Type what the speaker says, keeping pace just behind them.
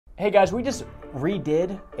Hey guys, we just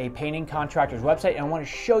redid a painting contractor's website and I want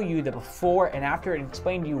to show you the before and after and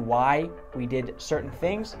explain to you why we did certain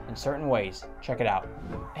things in certain ways. Check it out.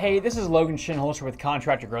 Hey, this is Logan Shinholster with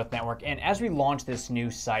Contractor Growth Network, and as we launch this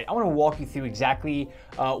new site, I want to walk you through exactly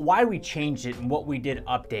why we changed it and what we did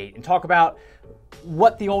update, and talk about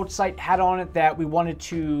what the old site had on it that we wanted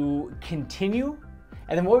to continue,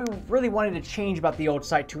 and then what we really wanted to change about the old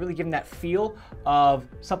site to really give them that feel of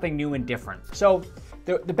something new and different. So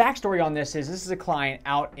the backstory on this is a client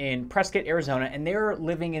out in Prescott, Arizona, and they're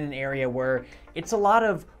living in an area where it's a lot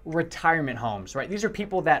of retirement homes, right? These are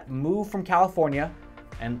people that move from California,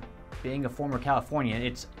 and being a former Californian,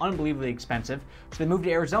 it's unbelievably expensive. So they move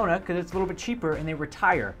to Arizona because it's a little bit cheaper and they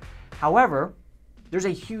retire. However, there's a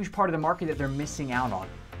huge part of the market that they're missing out on.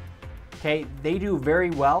 Okay, they do very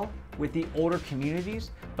well with the older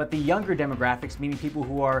communities, but the younger demographics, meaning people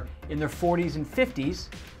who are in their 40s and 50s,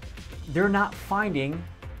 they're not finding,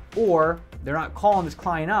 or they're not calling this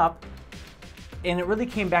client up, and it really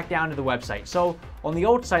came back down to the website. So on the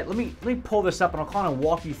old site, let me pull this up and I'll kind of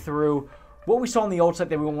walk you through what we saw on the old site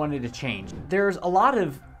that we wanted to change. There's a lot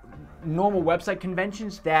of normal website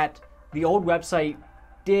conventions that the old website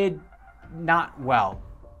did not well,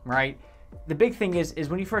 right? The big thing is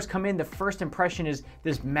when you first come in, the first impression is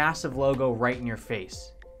this massive logo right in your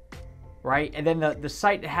face, right? And then the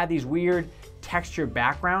site that had these weird textured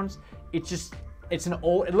backgrounds,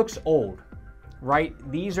 it looks old,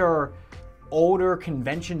 right? These are older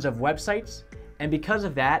conventions of websites, and because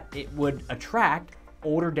of that, it would attract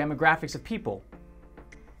older demographics of people.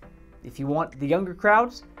 If you want the younger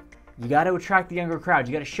crowds, you got to attract the younger crowds.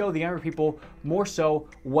 You got to show the younger people more so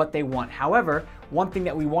what they want. However, one thing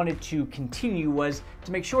that we wanted to continue was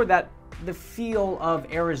to make sure that the feel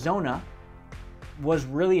of Arizona was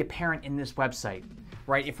really apparent in this website,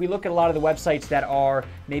 right? If we look at a lot of the websites that are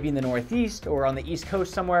maybe in the Northeast or on the East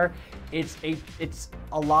Coast somewhere, it's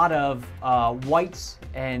a lot of whites,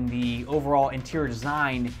 and the overall interior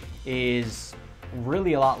design is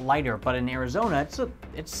really a lot lighter. But in Arizona,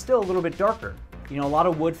 it's still a little bit darker. You know, a lot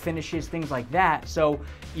of wood finishes, things like that. So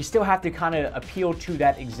you still have to kind of appeal to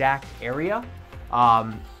that exact area.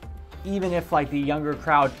 Even if like the younger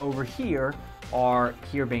crowd over here are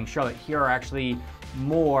here being Charlotte, here are actually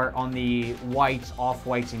more on the whites,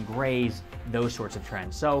 off-whites, and grays, those sorts of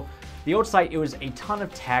trends. So the old site, it was a ton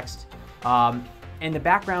of text, and the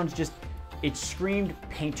backgrounds it screamed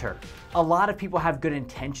painter. A lot of people have good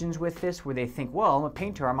intentions with this, where they think, well, I'm a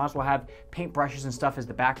painter, I might as well have paint brushes and stuff as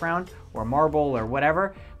the background, or marble or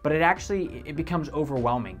whatever, but it becomes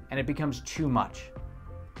overwhelming and it becomes too much.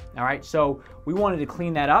 All right, so we wanted to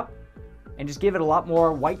clean that up and just give it a lot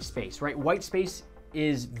more white space, right? White space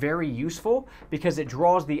is very useful because it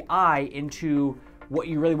draws the eye into what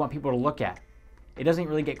you really want people to look at. It doesn't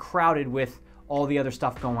really get crowded with all the other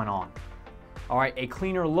stuff going on. All right, a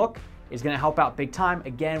cleaner look is going to help out big time.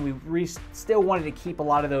 Again, we still wanted to keep a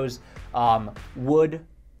lot of those wood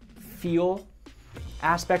feel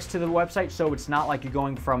aspects to the website, so it's not like you're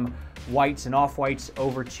going from whites and off-whites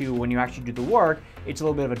over to, when you actually do the work, it's a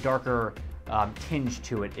little bit of a darker tinge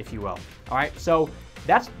to it, if you will. All right, so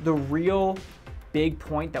that's the real big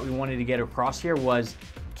point that we wanted to get across here, was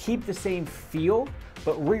keep the same feel,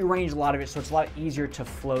 but rearrange a lot of it so it's a lot easier to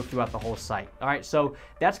flow throughout the whole site. All right, so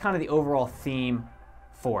that's kind of the overall theme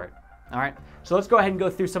for it. All right, so let's go ahead and go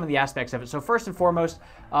through some of the aspects of it. So first and foremost,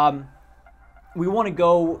 we want to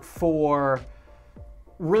go for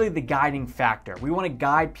really the guiding factor. We want to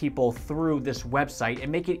guide people through this website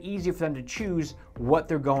and make it easier for them to choose what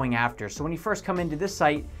they're going after. So when you first come into this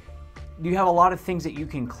site, you have a lot of things that you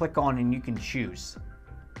can click on and you can choose.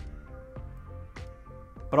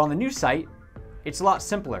 But on the new site, it's a lot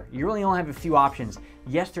simpler. You really only have a few options.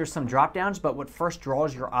 Yes, there's some drop downs, but what first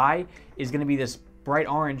draws your eye is going to be this bright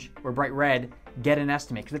orange or bright red, get an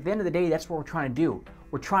estimate. Because at the end of the day, that's what we're trying to do.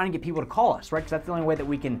 We're trying to get people to call us, right? Because that's the only way that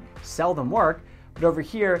we can sell them work. But over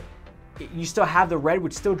here, you still have the red,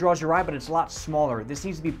 which still draws your eye, but it's a lot smaller. This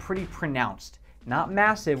needs to be pretty pronounced. Not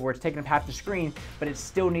massive where it's taking up half the screen, but it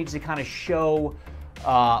still needs to kind of show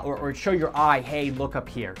or show your eye, hey, look up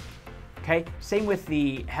here. Okay, same with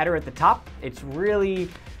the header at the top. It's really,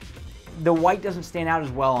 the white doesn't stand out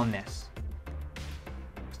as well on this.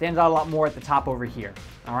 Stands out a lot more at the top over here.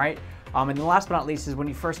 All right, and then last but not least is when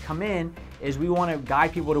you first come in, is we want to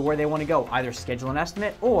guide people to where they want to go, either schedule an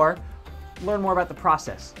estimate or learn more about the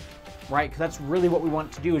process, right? Because that's really what we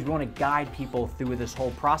want to do, is we want to guide people through this whole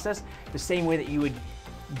process the same way that you would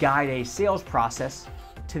guide a sales process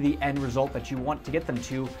to the end result that you want to get them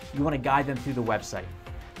to. You want to guide them through the website.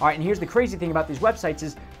 All right, and here's the crazy thing about these websites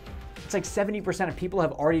is it's like 70% of people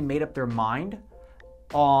have already made up their mind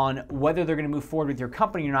on whether they're going to move forward with your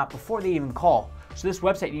company or not before they even call. So this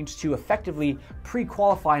website needs to effectively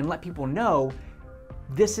pre-qualify and let people know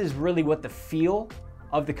this is really what the feel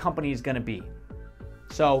of the company is going to be.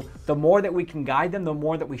 So the more that we can guide them, the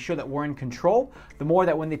more that we show that we're in control, the more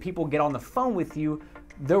that when the people get on the phone with you,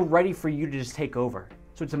 they're ready for you to just take over.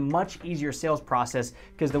 So it's a much easier sales process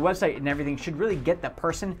because the website and everything should really get that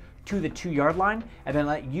person to the 2-yard line and then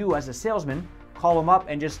let you as a salesman call them up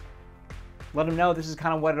and just let them know this is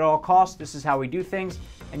kind of what it all costs, this is how we do things,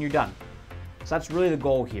 and you're done. So that's really the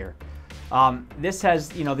goal here. This has,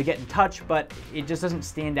 the get in touch, but it just doesn't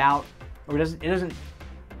stand out, or it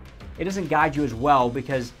doesn't guide you as well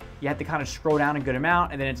because you have to kind of scroll down a good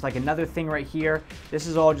amount, and then it's like another thing right here. This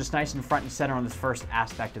is all just nice and front and center on this first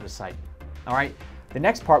aspect of the site. All right. The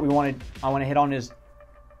next part I want to hit on is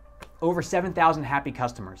over 7,000 happy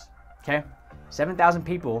customers. Okay, 7,000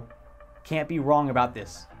 people can't be wrong about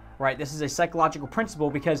this, right? This is a psychological principle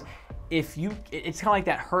because it's kind of like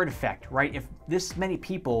that herd effect, right? If this many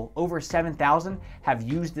people, over 7,000, have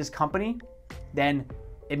used this company, then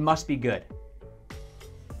it must be good.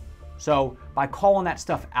 So by calling that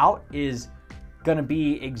stuff out is going to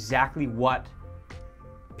be exactly what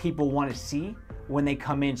people want to see when they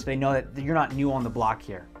come in, so they know that you're not new on the block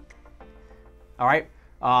here. All right,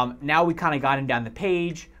 now we kind of got them down the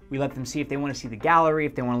page. We let them see if they want to see the gallery,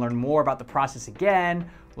 if they want to learn more about the process again,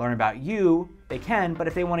 learn about you, they can, but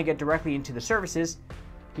if they want to get directly into the services,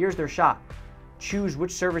 here's their shot. Choose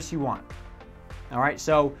which service you want. All right,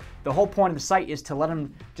 so the whole point of the site is to let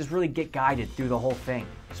them just really get guided through the whole thing.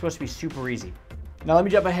 It's supposed to be super easy. Now let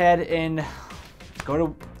me jump ahead and go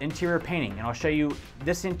to interior painting, and I'll show you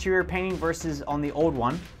this interior painting versus on the old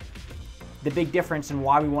one, the big difference and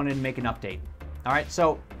why we wanted to make an update. All right,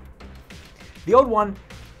 so the old one,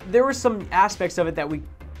 there were some aspects of it that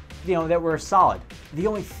that were solid. The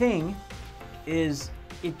only thing is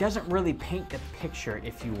it doesn't really paint the picture,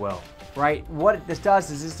 if you will, right? What this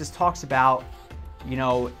does is this just talks about,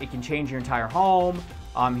 it can change your entire home.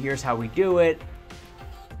 Here's how we do it.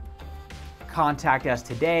 Contact us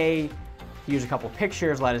today. Here's a couple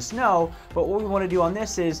pictures, let us know. But what we want to do on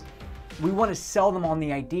this is we want to sell them on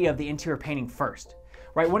the idea of the interior painting first,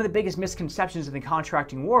 right? One of the biggest misconceptions in the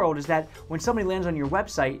contracting world is that when somebody lands on your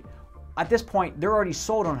website, at this point, they're already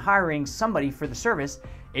sold on hiring somebody for the service.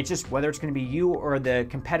 It's just whether it's going to be you or the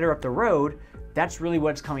competitor up the road, that's really what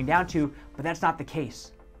it's coming down to, but that's not the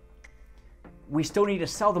case. We still need to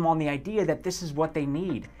sell them on the idea that this is what they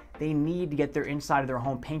need. They need to get their inside of their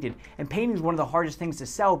home painted. And painting is one of the hardest things to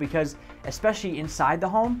sell because, especially inside the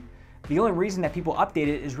home, the only reason that people update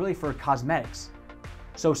it is really for cosmetics.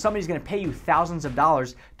 So somebody's going to pay you thousands of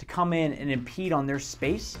dollars to come in and impede on their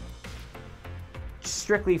space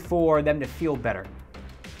strictly for them to feel better,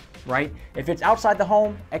 right? If it's outside the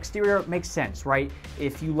home, exterior makes sense, right?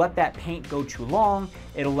 If you let that paint go too long,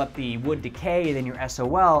 it'll let the wood decay, then you're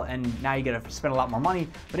SOL, and now you got to spend a lot more money.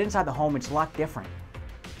 But inside the home, it's a lot different.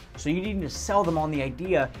 So you need to sell them on the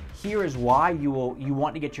idea, here is why you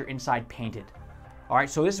want to get your inside painted. All right,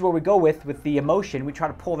 so this is where we go with the emotion. We try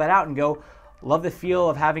to pull that out and go, love the feel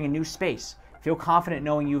of having a new space. Feel confident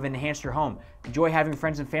knowing you've enhanced your home. Enjoy having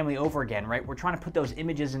friends and family over again, right? We're trying to put those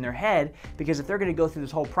images in their head because if they're going to go through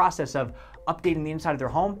this whole process of updating the inside of their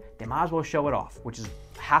home, they might as well show it off, which is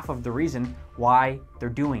half of the reason why they're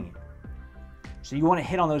doing it. So you want to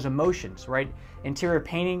hit on those emotions, right? Interior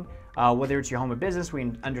painting, whether it's your home or business,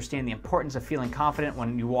 we understand the importance of feeling confident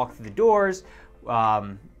when you walk through the doors,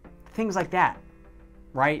 things like that,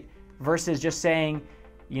 right? Versus just saying,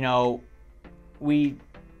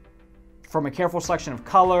 from a careful selection of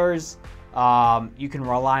colors, you can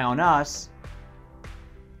rely on us,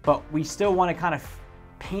 but we still want to kind of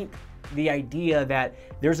paint the idea that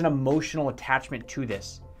there's an emotional attachment to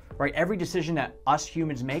this, right? Every decision that us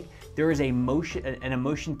humans make, there is an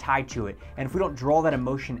emotion tied to it. And if we don't draw that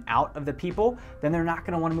emotion out of the people, then they're not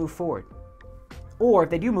going to want to move forward. Or if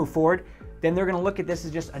they do move forward, then they're going to look at this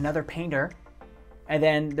as just another painter, and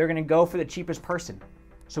then they're going to go for the cheapest person.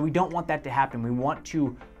 So we don't want that to happen. We want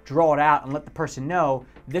to draw it out and let the person know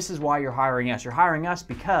this is why you're hiring us. You're hiring us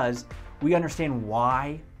because we understand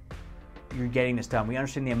why you're getting this done. We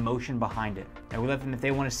understand the emotion behind it. And we let them, if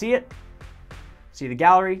they want to see it, see the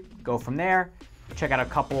gallery, go from there, check out a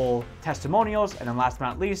couple testimonials, and then last but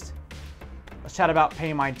not least, let's chat about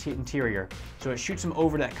painting my interior. So it shoots them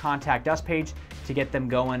over to that Contact Us page to get them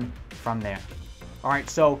going from there. All right,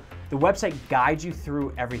 so the website guides you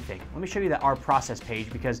through everything. Let me show you Our Process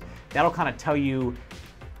page because that'll kind of tell you,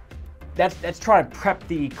 that's trying to prep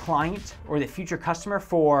the client or the future customer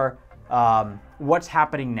for what's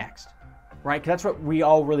happening next, right? Because that's what we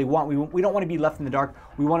all really want. We don't want to be left in the dark.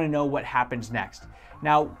 We want to know what happens next.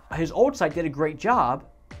 Now, his old site did a great job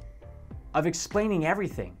of explaining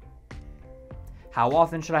everything. How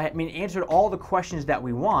often should I answered all the questions that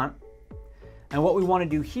we want. And what we want to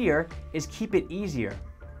do here is keep it easier,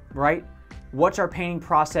 right? What's our painting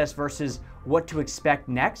process versus what to expect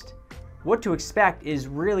next? What to expect is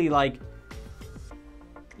really like,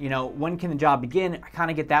 you know, when can the job begin? I kind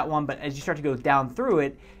of get that one, but as you start to go down through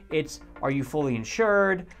it, it's, are you fully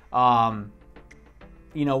insured?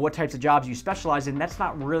 You know, what types of jobs you specialize in? That's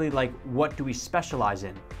not really like, what do we specialize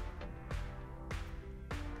in?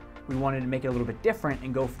 We wanted to make it a little bit different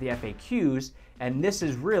and go for the FAQs, and this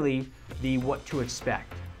is really the what to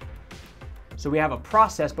expect. So we have a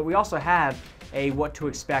process, but we also have a what to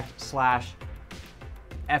expect /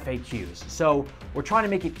 FAQs. So we're trying to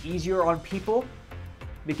make it easier on people,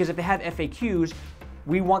 because if they have FAQs,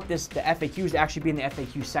 we want the FAQs to actually be in the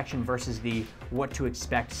FAQ section versus the what to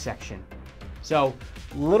expect section. So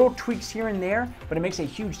little tweaks here and there, but it makes a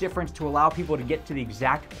huge difference to allow people to get to the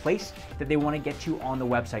exact place that they want to get to on the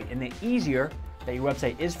website. And the easier that your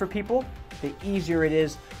website is for people, the easier it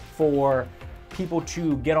is for people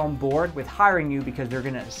to get on board with hiring you, because they're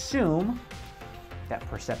going to assume that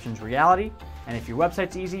perception's reality. And if your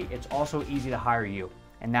website's easy, it's also easy to hire you.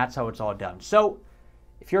 And that's how it's all done. So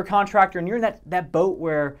if you're a contractor and you're in that boat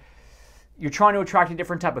where you're trying to attract a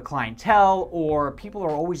different type of clientele, or people are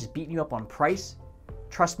always beating you up on price,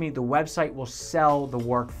 trust me, the website will sell the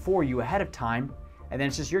work for you ahead of time. And then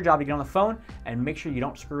it's just your job to get on the phone and make sure you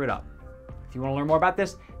don't screw it up. If you want to learn more about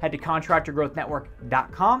this, head to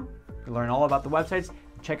contractorgrowthnetwork.com to learn all about the websites,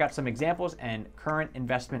 check out some examples and current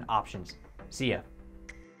investment options. See ya.